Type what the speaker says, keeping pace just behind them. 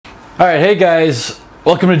All right, hey guys,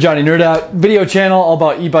 welcome to Johnny Nerd Out video channel all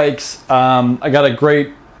about e-bikes. I got a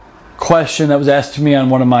great question that was asked to me on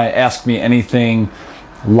one of my Ask Me Anything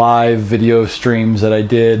live video streams that I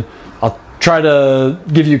did. I'll try to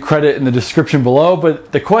give you credit in the description below,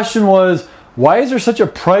 but the question was, why is there such a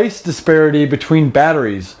price disparity between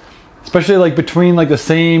batteries, especially like between like the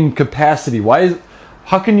same capacity?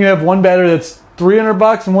 How can you have one battery that's 300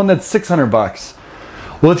 bucks and one that's 600 bucks?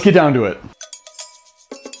 Well, let's get down to it.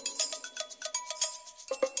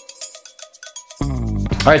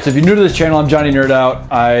 Alright, so if you're new to this channel, I'm Johnny Nerd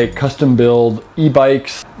Out. I custom build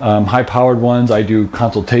e-bikes, high-powered ones. I do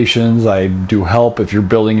consultations. I do help if you're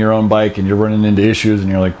building your own bike and you're running into issues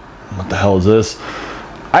and you're like, what the hell is this?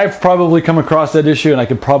 I've probably come across that issue and I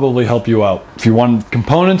could probably help you out. If you want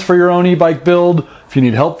components for your own e-bike build, if you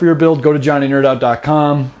need help for your build, go to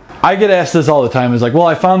johnnynerdout.com. I get asked this all the time. It's like, well,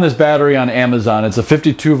 I found this battery on Amazon. It's a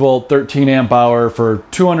 52 volt, 13 amp hour for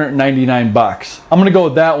 299 bucks. I'm gonna go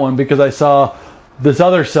with that one because I saw this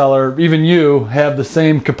other seller, even you, have the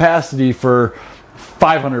same capacity for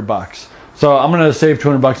 500 bucks. So I'm gonna save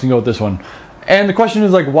 200 bucks and go with this one. And the question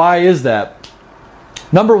is like, why is that?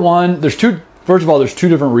 Number one, first of all, there's two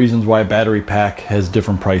different reasons why a battery pack has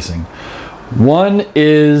different pricing. One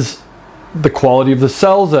is the quality of the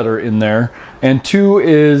cells that are in there, and two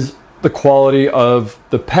is the quality of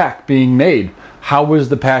the pack being made. How was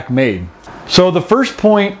the pack made? So the first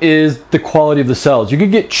point is the quality of the cells. You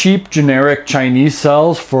could get cheap generic Chinese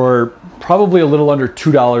cells for probably a little under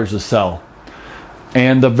 $2 a cell.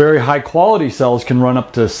 And the very high quality cells can run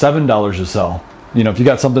up to $7 a cell. You know, if you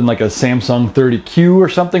got something like a Samsung 30Q or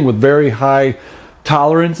something with very high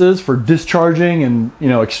tolerances for discharging and, you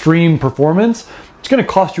know, extreme performance, it's going to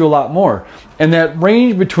cost you a lot more. And that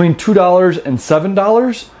range between $2 and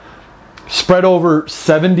 $7 spread over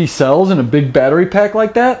 70 cells in a big battery pack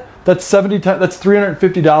like that, that's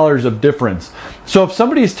 $350 of difference. So if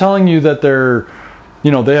somebody's telling you that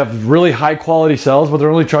they have really high quality cells, but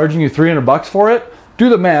they're only charging you 300 bucks for it, do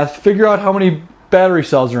the math, figure out how many battery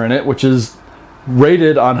cells are in it, which is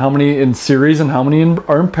rated on how many in series and how many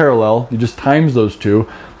are in parallel. You just times those two.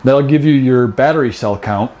 That'll give you your battery cell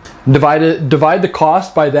count. Divide the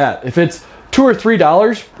cost by that. If it's $2 or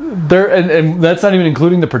 $3 and that's not even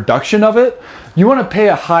including the production of it, you want to pay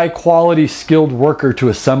a high quality skilled worker to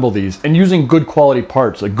assemble these, and using good quality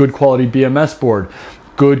parts, like good quality BMS board,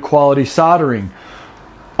 good quality soldering.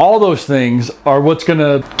 All those things are what's going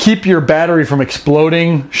to keep your battery from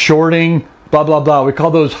exploding, shorting, blah blah blah. We call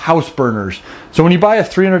those house burners. So when you buy a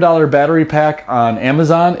 $300 battery pack on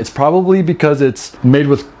Amazon, it's probably because it's made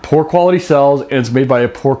with poor quality cells and it's made by a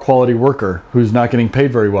poor quality worker who's not getting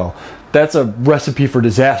paid very well. That's a recipe for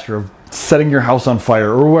disaster, of setting your house on fire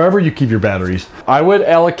or wherever you keep your batteries. I would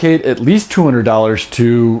allocate at least $200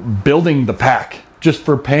 to building the pack, just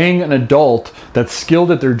for paying an adult that's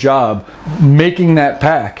skilled at their job making that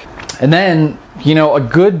pack. And then, you know, a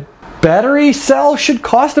good battery cell should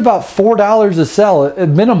cost about $4 a cell at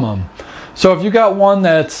minimum. So if you got one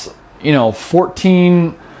that's, you know,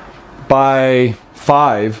 14 by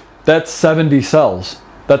 5, that's 70 cells.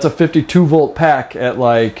 That's a 52 volt pack at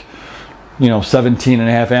like, you know,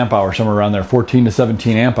 17.5 amp hour, somewhere around there, 14 to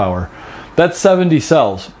 17 amp hour. That's 70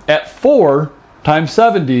 cells. At 4 times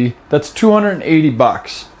 70, that's 280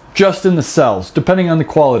 bucks just in the cells, depending on the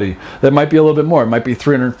quality. That might be a little bit more. It might be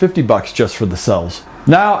 350 bucks just for the cells.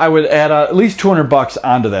 Now I would add at least 200 bucks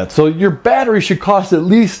onto that. So your battery should cost at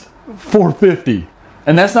least $450.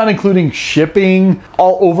 And that's not including shipping,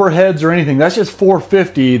 all overheads or anything. That's just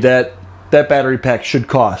 $450 that battery pack should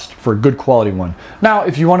cost for a good quality one. Now,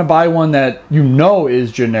 if you want to buy one that you know is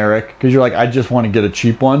generic, because you're like, I just want to get a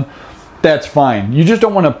cheap one, that's fine. You just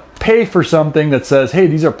don't want to pay for something that says, hey,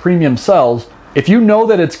 these are premium cells. If you know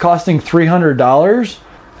that it's costing $300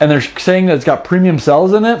 and they're saying that it's got premium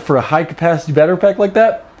cells in it for a high capacity battery pack like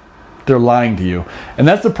that, they're lying to you. And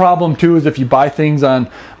that's the problem too, is if you buy things on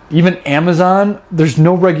even Amazon, there's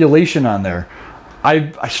no regulation on there.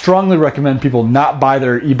 I strongly recommend people not buy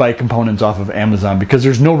their e-bike components off of Amazon because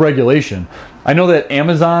there's no regulation. I know that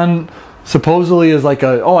Amazon supposedly is like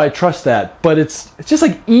oh, I trust that, but it's just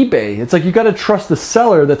like eBay. It's like you got to trust the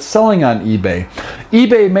seller that's selling on eBay.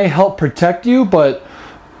 eBay may help protect you, but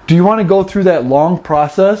do you want to go through that long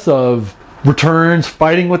process of returns,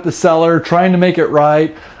 fighting with the seller, trying to make it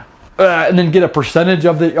right, and then get a percentage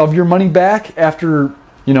of your money back after,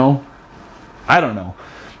 you know, I don't know.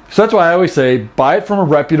 So that's why I always say, buy it from a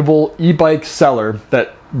reputable e-bike seller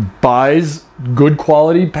that buys good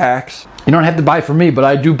quality packs. You don't have to buy from me, but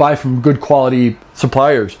I do buy from good quality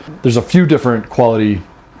suppliers. There's a few different quality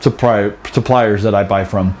suppliers that I buy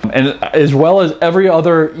from. And as well as every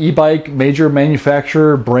other e-bike major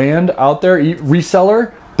manufacturer brand out there,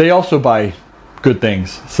 reseller, they also buy good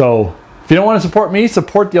things. So if you don't want to support me,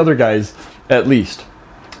 support the other guys at least.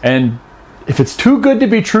 And if it's too good to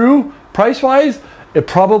be true, price-wise, it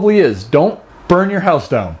probably is. Don't burn your house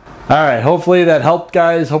down. All right, hopefully that helped,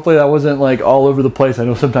 guys. Hopefully that wasn't like all over the place. I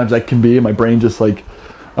know sometimes that can be. My brain just like,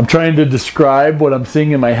 I'm trying to describe what I'm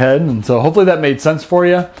seeing in my head, and so hopefully that made sense for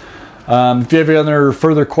you. If you have any other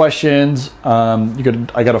further questions, I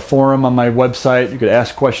got a forum on my website. You could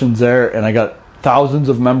ask questions there, and I got thousands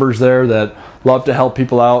of members there that love to help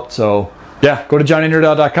people out. So yeah, go to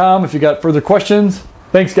johnnynerdOut.com if you got further questions.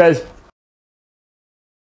 Thanks, guys.